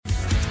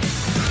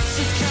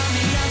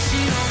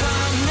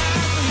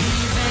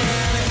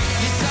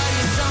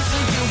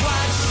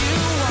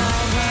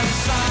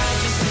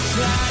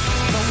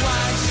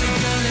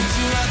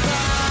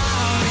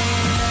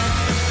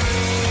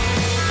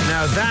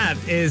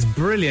is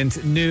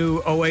brilliant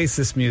new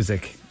Oasis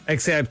music,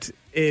 except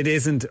it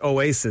isn't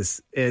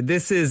Oasis.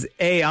 This is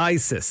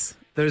AISIS.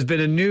 There's been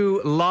a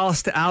new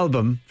lost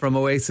album from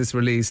Oasis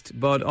released,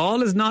 but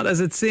all is not as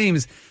it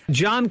seems.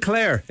 Jon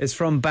Clare is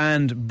from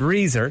band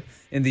Breezer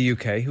in the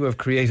UK, who have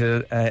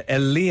created a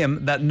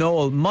Liam that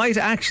Noel might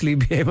actually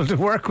be able to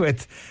work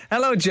with.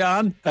 Hello,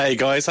 John. Hey,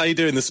 guys. How you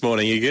doing this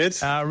morning? You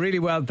good? Really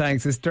well,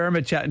 thanks. It's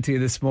Dermot chatting to you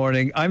this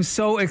morning. I'm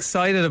so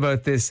excited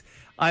about this.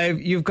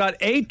 You've got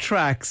 8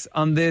 tracks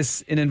on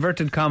this, in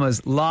inverted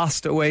commas,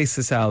 lost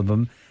Oasis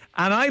album,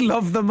 and I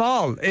love them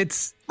all.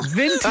 It's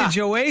vintage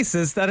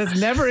Oasis that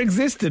has never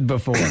existed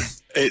before.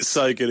 It's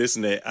so good,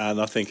 isn't it? And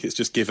I think it's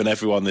just given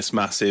everyone this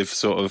massive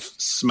sort of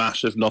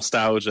smash of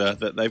nostalgia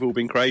that they've all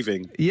been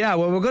craving. Yeah,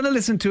 well, we're going to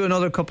listen to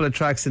another couple of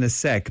tracks in a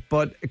sec,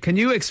 but can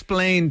you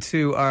explain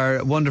to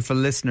our wonderful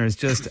listeners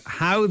just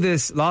how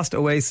this Lost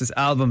Oasis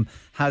album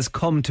has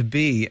come to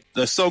be?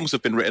 The songs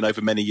have been written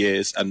over many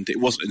years, and it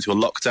wasn't until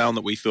lockdown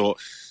that we thought,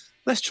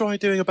 let's try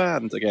doing a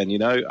band again, you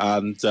know?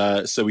 And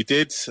so we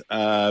did,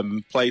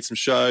 played some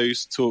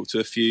shows, talked to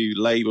a few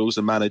labels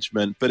and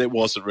management, but it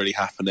wasn't really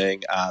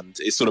happening, and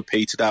it sort of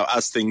petered out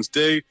as things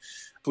do.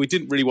 But we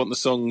didn't really want the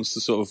songs to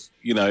sort of,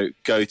 you know,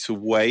 go to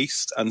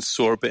waste, and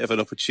saw a bit of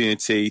an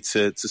opportunity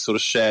to sort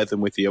of share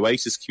them with the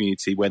Oasis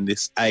community when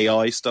this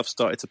AI stuff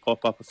started to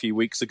pop up a few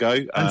weeks ago.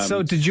 And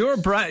so did your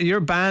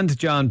band,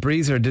 John,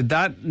 Breezer, did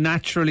that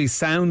naturally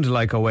sound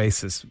like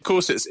Oasis? Of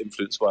course it's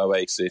influenced by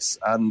Oasis,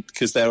 and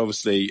because they're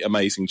obviously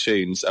amazing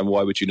tunes, and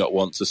why would you not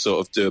want to sort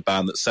of do a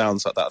band that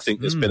sounds like that? I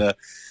think there's been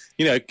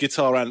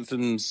guitar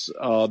anthems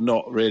are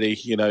not really,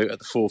 at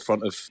the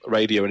forefront of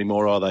radio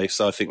anymore, are they?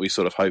 So I think we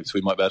sort of hoped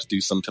we might be able to do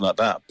something like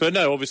that. But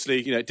no, obviously,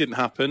 it didn't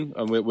happen,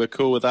 and we're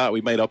cool with that.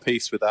 We made our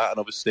peace with that, and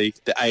obviously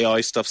the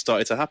AI stuff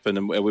started to happen,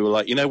 and we were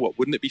like, you know what,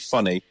 wouldn't it be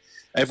funny?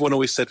 Everyone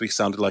always said we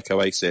sounded like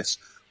Oasis.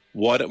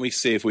 Why don't we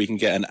see if we can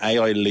get an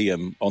AI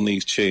Liam on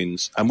these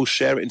tunes, and we'll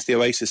share it into the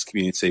Oasis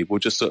community. We'll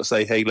just sort of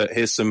say, hey, look,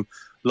 here's some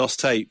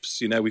lost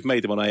tapes, we've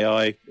made them on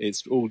AI.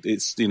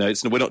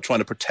 We're not trying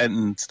to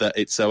pretend that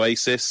it's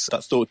Oasis.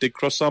 That thought did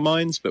cross our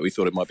minds, but we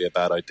thought it might be a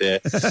bad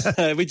idea.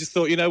 We just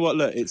thought, you know what,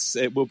 look,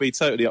 we'll be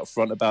totally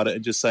upfront about it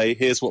and just say,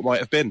 here's what might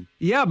have been.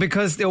 Yeah,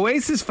 because the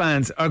Oasis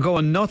fans are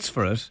going nuts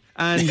for it.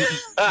 And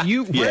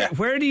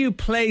where do you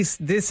place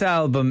this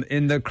album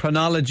in the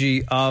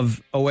chronology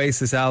of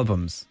Oasis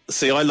albums?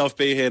 See, I love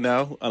Be Here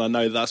Now, and I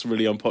know that's a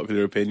really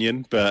unpopular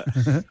opinion, but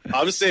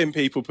I'm seeing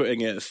people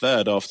putting it at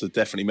 3rd after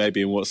definitely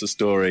maybe in What's the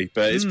Story,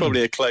 but it's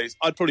probably a close.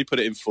 I'd probably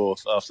put it in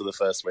 4th after the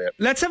first week.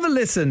 Let's have a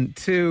listen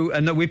to,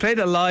 and we played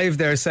a live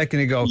there a second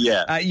ago.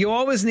 Yeah. You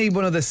always need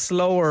one of the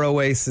slower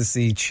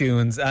Oasis-y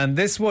tunes, and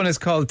this one is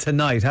called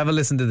Tonight. Have a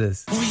listen to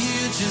this. Will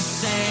you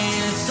just say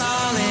it's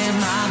all in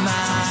my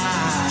mind?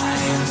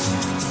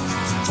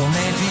 Or maybe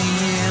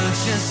you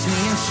just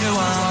need to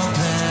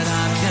open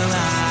up your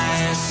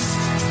eyes.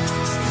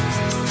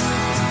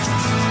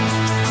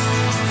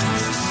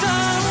 So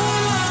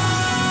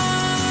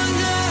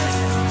wonder,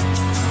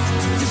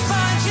 you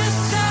find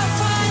yourself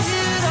when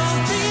you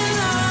don't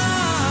belong.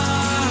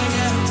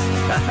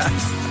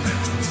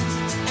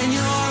 And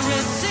you're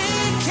a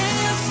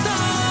sinking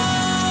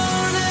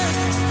stoner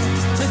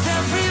with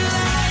every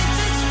light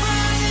that's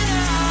burning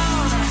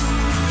out.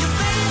 You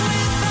fade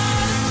with all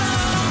the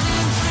sound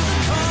into the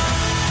corner.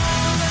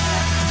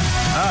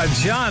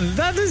 John,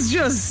 that is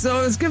just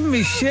so, it's giving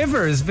me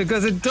shivers,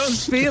 because it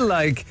does feel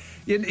like,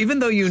 even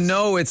though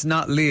it's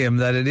not Liam,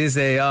 that it is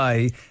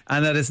AI,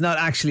 and that it's not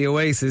actually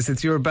Oasis,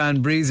 it's your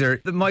band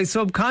Breezer, that my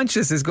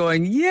subconscious is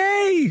going,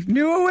 yay,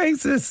 new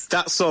Oasis.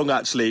 That song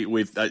actually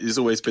has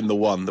always been the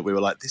one that we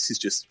were like, this is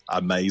just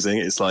amazing.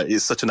 It's like,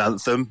 it's such an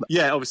anthem.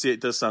 Yeah, obviously it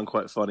does sound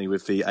quite funny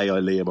with the AI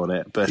Liam on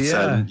it, but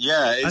and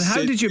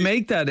how did you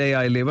make that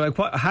AI Liam?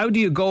 Like, how do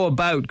you go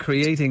about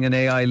creating an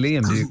AI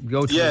Liam? Do you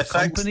go to a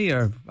company,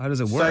 or how does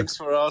it work? Thanks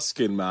for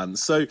asking, man.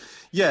 So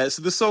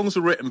the songs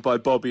were written by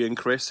Bobby and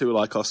Chris, who are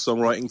like our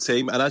songwriting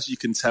team, and as you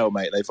can tell,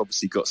 mate, they've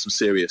obviously got some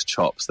serious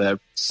chops. They're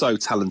so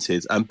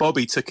talented, and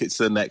Bobby took it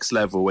to the next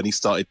level when he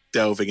started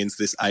delving into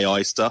this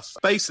AI stuff.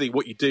 Basically,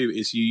 what you do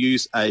is you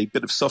use a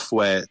bit of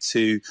software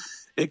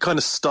it kind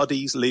of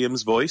studies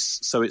Liam's voice,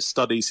 so it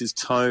studies his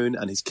tone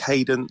and his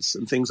cadence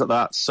and things like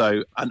that.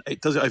 So, and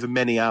it does it over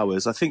many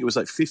hours. I think it was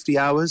like 50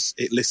 hours.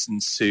 It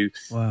listens to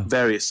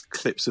various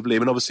clips of Liam,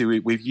 and obviously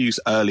we've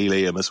used early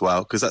Liam as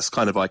well, because that's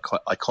kind of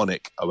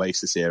iconic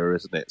Oasis era,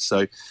 isn't it?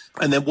 So,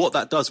 and then what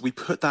that does, we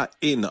put that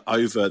in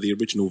over the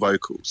original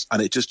vocals,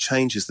 and it just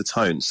changes the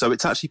tone. So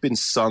it's actually been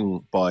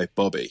sung by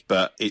Bobby,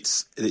 but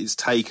it's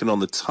taken on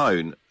the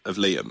tone of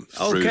Liam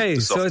through the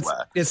software.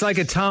 So it's like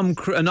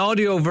an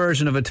audio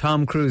version of a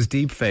Tom Cruise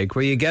deepfake,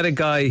 where you get a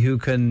guy who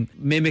can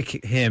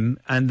mimic him,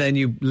 and then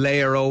you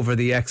layer over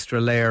the extra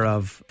layer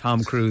of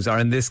Tom Cruise, or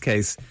in this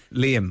case,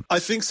 Liam. I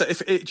think so.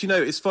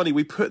 It's funny,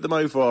 we put them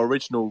over our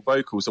original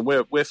vocals, and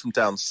we're from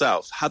down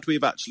south. Had we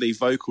have actually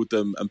vocaled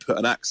them and put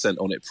an accent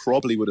on it,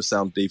 probably would have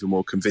sounded even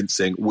more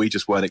convincing. We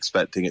just weren't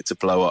expecting it to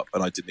blow up,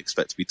 and I didn't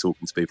expect to be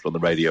talking to people on the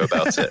radio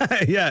about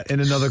it. Yeah,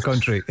 in another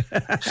country.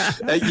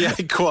 Yeah,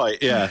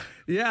 quite, yeah.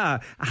 Yeah.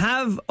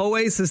 Have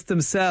Oasis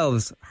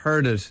themselves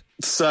heard it?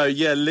 So,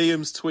 yeah,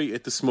 Liam's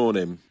tweeted this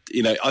morning.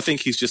 You know, I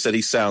think he's just said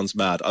he sounds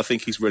mad. I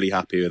think he's really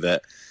happy with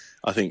it.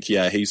 I think,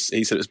 yeah, he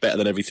said it's better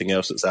than everything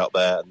else that's out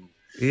there.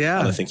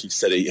 And I think he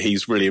said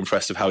he's really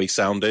impressed with how he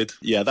sounded.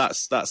 Yeah,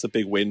 that's a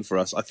big win for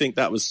us. I think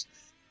that was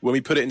when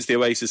we put it into the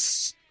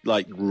Oasis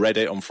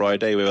Reddit on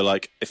Friday, we were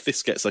like, if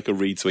this gets like a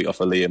retweet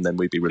off of Liam, then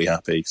we'd be really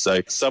happy.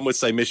 So some would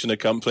say mission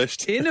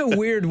accomplished. In a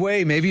weird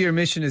way, maybe your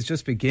mission is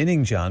just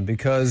beginning, John,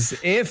 because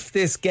if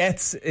this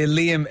gets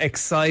Liam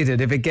excited,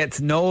 if it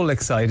gets Noel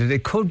excited,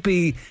 it could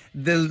be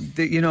the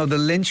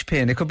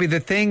linchpin. It could be the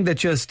thing that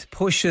just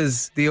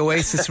pushes the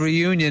Oasis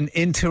reunion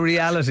into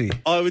reality.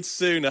 I would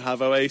sooner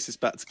have Oasis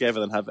back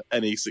together than have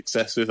any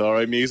success with our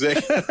own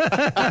music.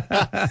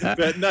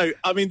 But no,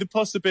 I mean, the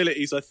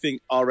possibilities, I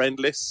think, are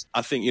endless.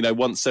 I think,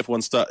 once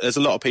everyone starts, there's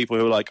a lot of people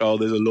who are like, oh,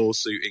 there's a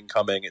lawsuit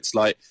incoming. It's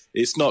like,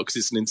 it's not, because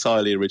it's an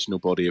entirely original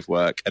body of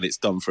work, and it's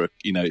done for,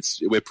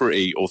 we're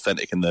pretty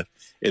authentic in the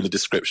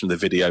description of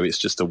the video. It's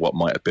just a what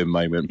might have been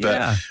moment. But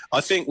yeah.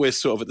 I think we're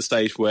sort of at the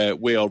stage where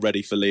we are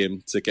ready for Liam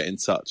to get in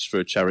touch for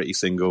a charity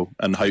single,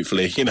 and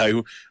hopefully,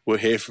 we'll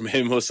hear from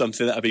him or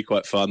something. That'd be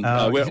quite fun.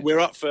 We're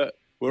up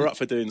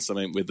for doing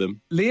something with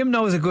them. Liam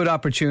knows a good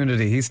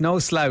opportunity. He's no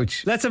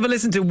slouch. Let's have a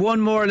listen to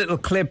one more little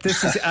clip.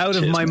 This is Out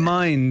of My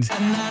Mind.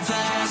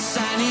 Another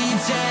sunny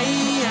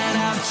day, and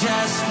I've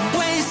just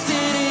wasted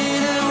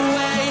it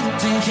away,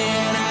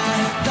 thinking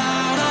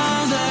about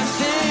all the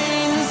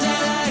things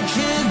that I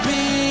could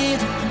be.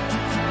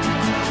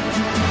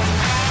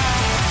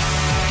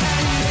 Can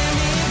you hear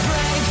me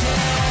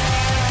breaking?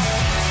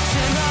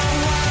 You know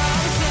what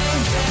I'm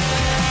thinking.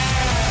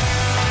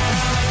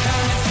 I'm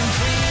coming from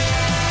free.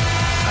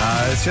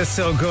 It's just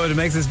so good. It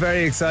makes us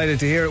very excited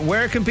to hear it.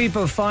 Where can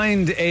people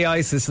find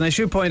AISIS? And I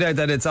should point out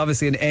that it's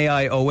obviously an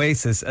AI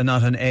Oasis and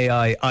not an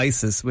AI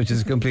ISIS, which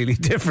is a completely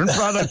different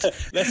product.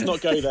 Let's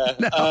not go there.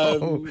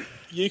 No.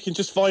 You can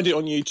just find it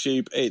on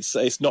YouTube.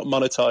 It's not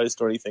monetized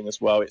or anything as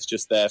well. It's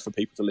just there for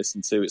people to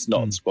listen to. It's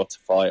not on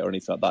Spotify or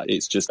anything like that.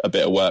 It's just a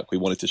bit of work we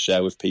wanted to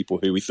share with people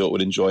who we thought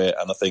would enjoy it.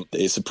 And I think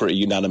it's a pretty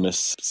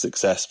unanimous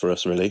success for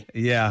us, really.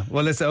 Yeah.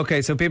 Well, it's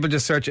okay. So people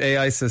just search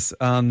AISIS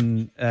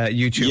on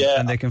YouTube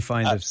and they can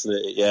find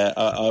absolutely, it.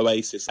 Absolutely. Yeah.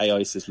 Oasis,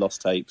 AISIS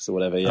Lost Tapes or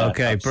whatever. Yeah.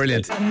 Okay.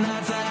 Absolutely. Brilliant.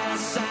 Another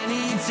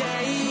sunny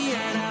day,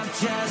 and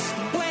I've just